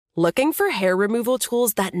Looking for hair removal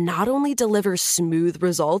tools that not only deliver smooth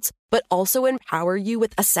results, but also empower you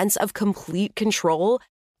with a sense of complete control?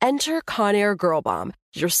 Enter Conair Girl Bomb,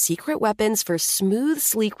 your secret weapons for smooth,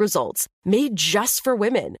 sleek results, made just for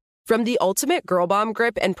women. From the ultimate Girl Bomb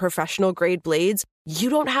grip and professional-grade blades, you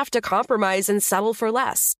don't have to compromise and settle for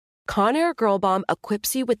less. Conair Girl Bomb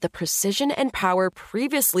equips you with the precision and power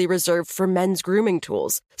previously reserved for men's grooming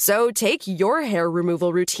tools. So take your hair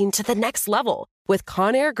removal routine to the next level with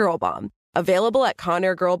Conair Girl Bomb. Available at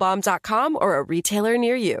ConairGirlBomb.com or a retailer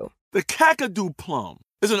near you. The Kakadu plum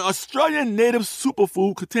is an Australian native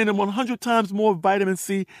superfood containing 100 times more vitamin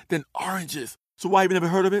C than oranges. So why have you never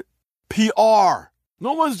heard of it? PR.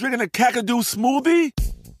 No one's drinking a Kakadu smoothie?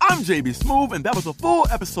 I'm JB Smoove, and that was a full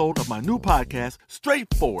episode of my new podcast,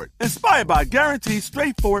 Straightforward, inspired by guaranteed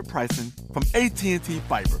straightforward pricing from AT&T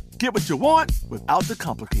Fiber. Get what you want without the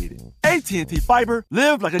complicated. AT&T Fiber,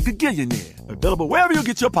 live like a gigillionaire. Available wherever you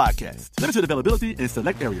get your podcasts. Limited availability in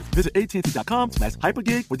select areas. Visit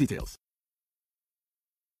AT&T.com/hypergig for details.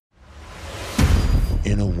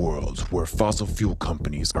 In a world where fossil fuel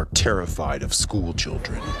companies are terrified of school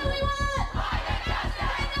children,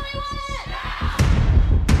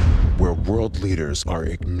 where world leaders are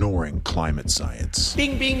ignoring climate science,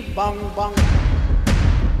 bing, bing, bong, bong,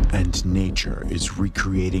 and nature is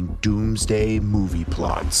recreating doomsday movie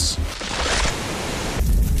plots.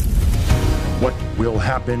 What will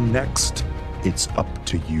happen next? It's up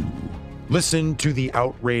to you. Listen to the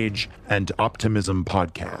Outrage and Optimism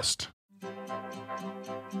podcast.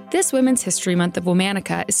 This Women's History Month of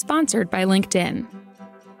Womanica is sponsored by LinkedIn.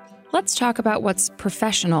 Let's talk about what's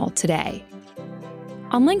professional today.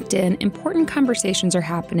 On LinkedIn, important conversations are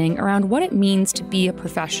happening around what it means to be a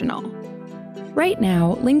professional. Right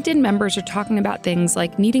now, LinkedIn members are talking about things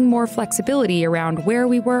like needing more flexibility around where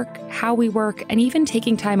we work, how we work, and even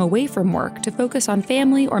taking time away from work to focus on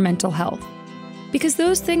family or mental health. Because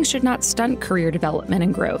those things should not stunt career development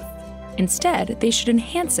and growth. Instead, they should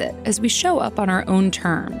enhance it as we show up on our own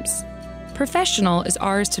terms. Professional is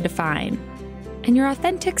ours to define, and your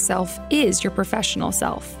authentic self is your professional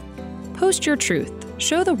self. Post your truth.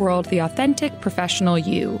 Show the world the authentic professional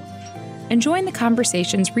you. And join the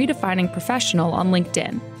conversations redefining professional on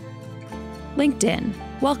LinkedIn. LinkedIn,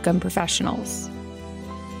 welcome professionals.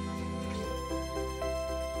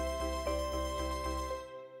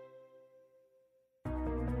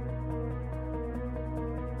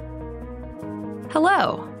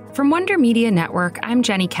 Hello. From Wonder Media Network, I'm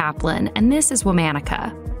Jenny Kaplan, and this is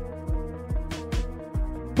Womanica.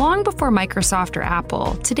 Long before Microsoft or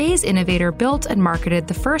Apple, today's innovator built and marketed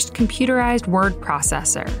the first computerized word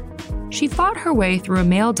processor. She fought her way through a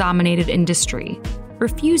male-dominated industry,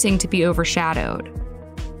 refusing to be overshadowed.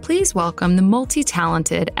 Please welcome the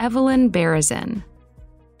multi-talented Evelyn Berezin.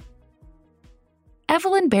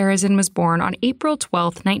 Evelyn Berezin was born on April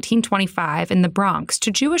 12, 1925, in the Bronx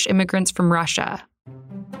to Jewish immigrants from Russia.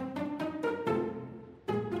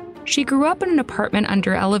 She grew up in an apartment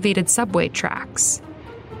under elevated subway tracks.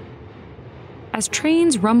 As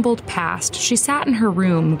trains rumbled past, she sat in her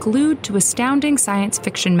room, glued to Astounding Science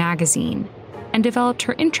Fiction magazine, and developed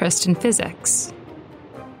her interest in physics.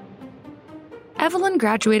 Evelyn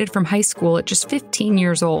graduated from high school at just 15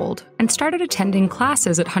 years old and started attending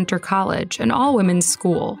classes at Hunter College, an all-women's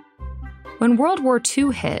school. When World War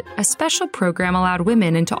II hit, a special program allowed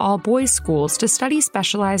women into all-boys schools to study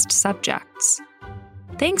specialized subjects.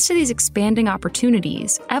 Thanks to these expanding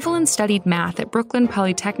opportunities, Evelyn studied math at Brooklyn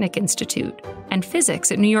Polytechnic Institute and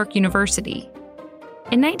physics at New York University.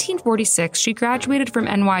 In 1946, she graduated from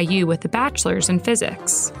NYU with a bachelor's in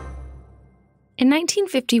physics. In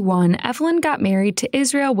 1951, Evelyn got married to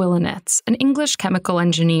Israel Wilanitz, an English chemical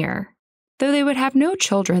engineer. Though they would have no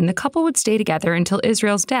children, the couple would stay together until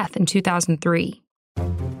Israel's death in 2003.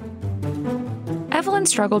 Evelyn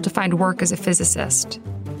struggled to find work as a physicist,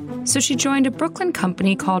 so she joined a Brooklyn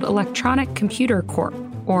company called Electronic Computer Corp,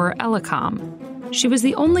 or Elecom. She was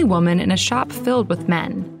the only woman in a shop filled with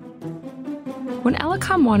men. When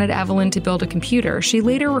Elecom wanted Evelyn to build a computer, she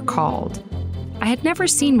later recalled, "I had never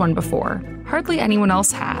seen one before. Hardly anyone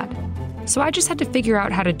else had. So I just had to figure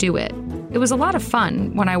out how to do it. It was a lot of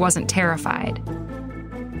fun when I wasn't terrified."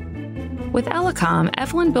 With Elecom,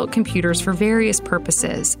 Evelyn built computers for various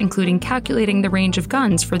purposes, including calculating the range of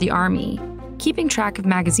guns for the Army, keeping track of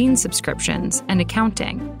magazine subscriptions, and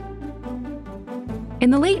accounting. In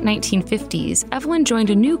the late 1950s, Evelyn joined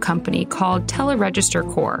a new company called Teleregister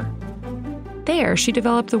Corps. There, she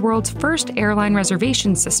developed the world's first airline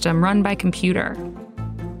reservation system run by computer.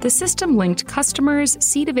 The system linked customers,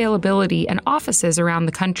 seat availability, and offices around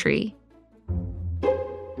the country.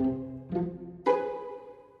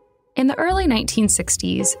 In the early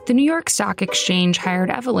 1960s, the New York Stock Exchange hired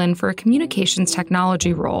Evelyn for a communications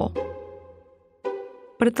technology role.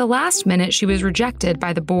 But at the last minute, she was rejected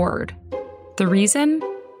by the board. The reason?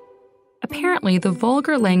 Apparently, the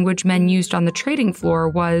vulgar language men used on the trading floor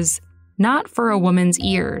was not for a woman's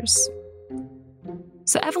ears.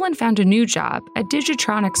 So Evelyn found a new job at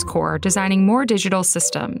Digitronics Corp, designing more digital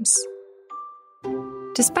systems.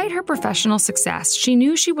 Despite her professional success, she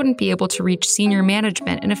knew she wouldn't be able to reach senior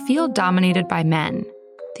management in a field dominated by men.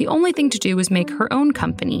 The only thing to do was make her own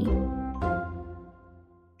company.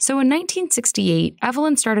 So in 1968,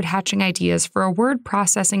 Evelyn started hatching ideas for a word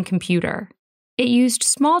processing computer. It used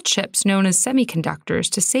small chips known as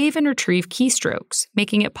semiconductors to save and retrieve keystrokes,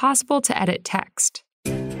 making it possible to edit text.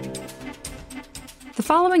 The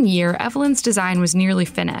following year, Evelyn's design was nearly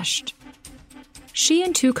finished. She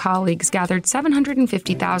and two colleagues gathered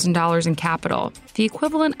 $750,000 in capital, the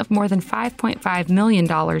equivalent of more than $5.5 million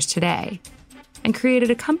today, and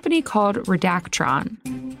created a company called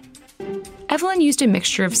Redaktron. Evelyn used a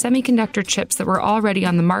mixture of semiconductor chips that were already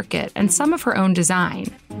on the market and some of her own design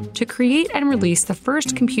to create and release the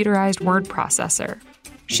first computerized word processor.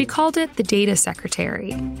 She called it the Data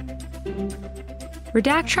Secretary.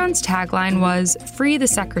 Redaktron's tagline was, "Free the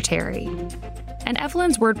Secretary," and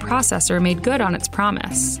Evelyn's word processor made good on its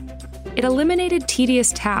promise. It eliminated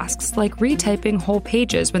tedious tasks like retyping whole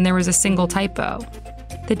pages when there was a single typo.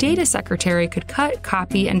 The Data Secretary could cut,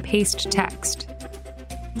 copy, and paste text.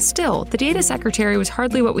 Still, the Data Secretary was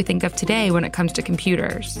hardly what we think of today when it comes to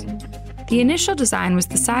computers. The initial design was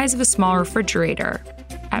the size of a small refrigerator.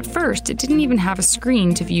 At first, it didn't even have a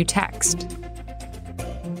screen to view text.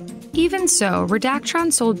 Even so,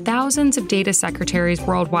 Redaktron sold thousands of data secretaries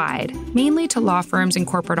worldwide, mainly to law firms and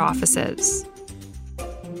corporate offices.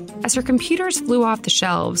 As her computers flew off the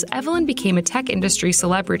shelves, Evelyn became a tech industry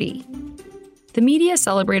celebrity. The media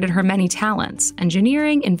celebrated her many talents: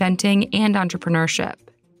 engineering, inventing, and entrepreneurship.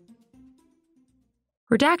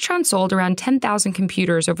 Redaktron sold around 10,000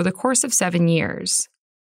 computers over the course of 7 years.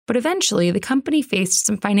 But eventually, the company faced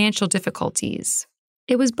some financial difficulties.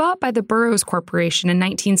 It was bought by the Burroughs Corporation in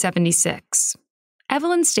 1976.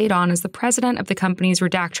 Evelyn stayed on as the president of the company's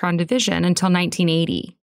Redaktron division until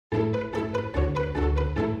 1980.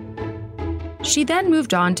 She then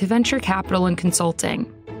moved on to venture capital and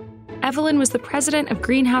consulting. Evelyn was the president of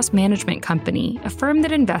Greenhouse Management Company, a firm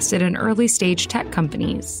that invested in early-stage tech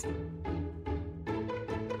companies.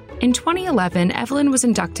 In 2011, Evelyn was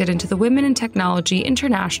inducted into the Women in Technology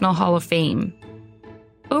International Hall of Fame.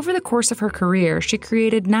 Over the course of her career, she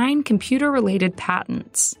created 9 computer-related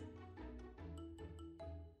patents.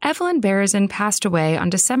 Evelyn Berezin passed away on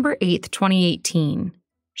December 8, 2018.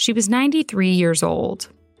 She was 93 years old.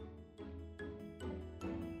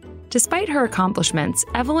 Despite her accomplishments,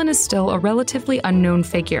 Evelyn is still a relatively unknown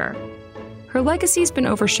figure. Her legacy's been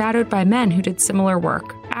overshadowed by men who did similar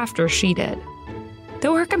work after she did.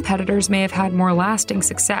 Though her competitors may have had more lasting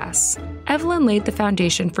success, Evelyn laid the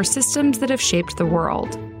foundation for systems that have shaped the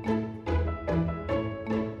world.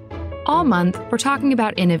 All month, we're talking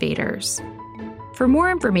about innovators. For more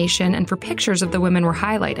information and for pictures of the women we're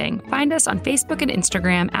highlighting, find us on Facebook and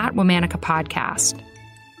Instagram at Womanica Podcast.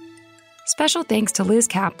 Special thanks to Liz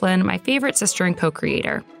Kaplan, my favorite sister and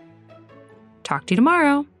co-creator. Talk to you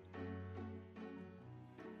tomorrow.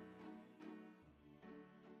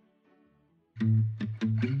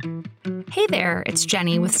 Hey there, it's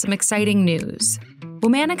Jenny with some exciting news.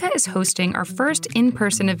 Womanica is hosting our first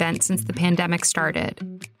in-person event since the pandemic started.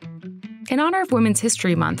 In honor of Women's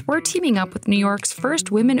History Month, we're teaming up with New York's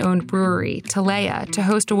first women-owned brewery, Talea, to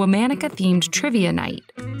host a Womanica-themed trivia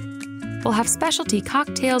night. We'll have specialty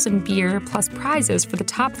cocktails and beer, plus prizes for the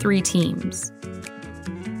top 3 teams.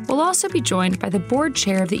 We'll also be joined by the board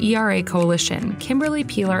chair of the ERA Coalition, Kimberly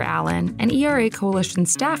Peeler-Allen, and ERA Coalition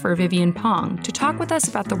staffer Vivian Pong to talk with us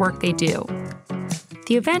about the work they do.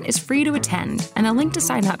 The event is free to attend, and the link to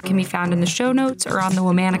sign up can be found in the show notes or on the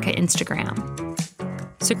Womanica Instagram.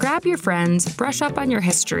 So grab your friends, brush up on your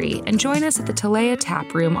history, and join us at the Talea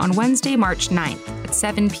Tap Room on Wednesday, March 9th at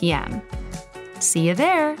 7 p.m. See you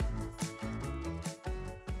there!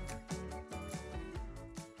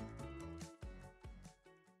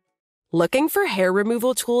 Looking for hair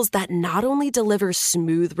removal tools that not only deliver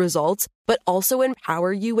smooth results, but also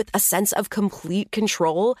empower you with a sense of complete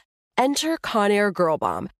control? Enter Conair Girl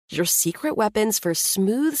Bomb, your secret weapons for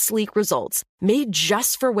smooth, sleek results, made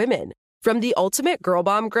just for women. From the ultimate Girl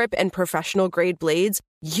Bomb grip and professional-grade blades,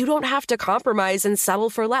 you don't have to compromise and settle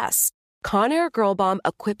for less. Conair Girl Bomb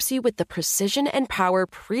equips you with the precision and power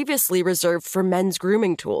previously reserved for men's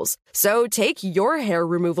grooming tools. So take your hair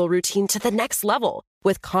removal routine to the next level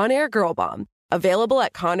with Conair Girl Bomb. Available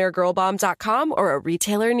at ConairGirlBomb.com or a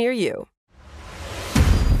retailer near you.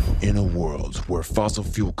 In a world where fossil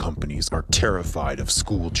fuel companies are terrified of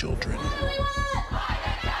school children,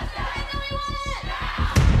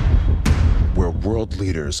 where world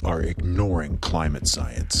leaders are ignoring climate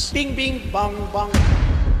science, Bing, bing, bong, bong.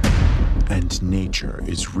 and nature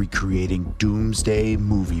is recreating doomsday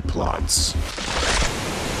movie plots.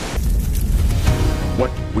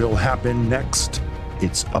 What will happen next?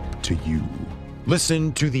 It's up to you.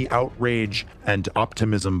 Listen to the Outrage and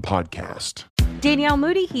Optimism podcast. Danielle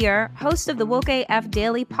Moody here, host of the Woke AF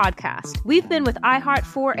Daily podcast. We've been with iHeart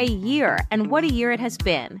for a year, and what a year it has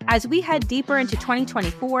been. As we head deeper into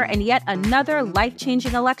 2024 and yet another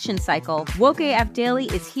life-changing election cycle, Woke AF Daily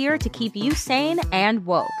is here to keep you sane and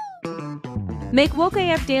woke. Make Woke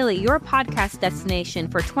AF Daily your podcast destination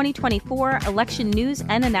for 2024 election news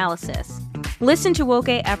and analysis. Listen to Woke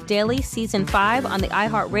AF Daily Season 5 on the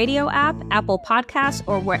iHeartRadio app, Apple Podcasts,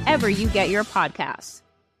 or wherever you get your podcasts.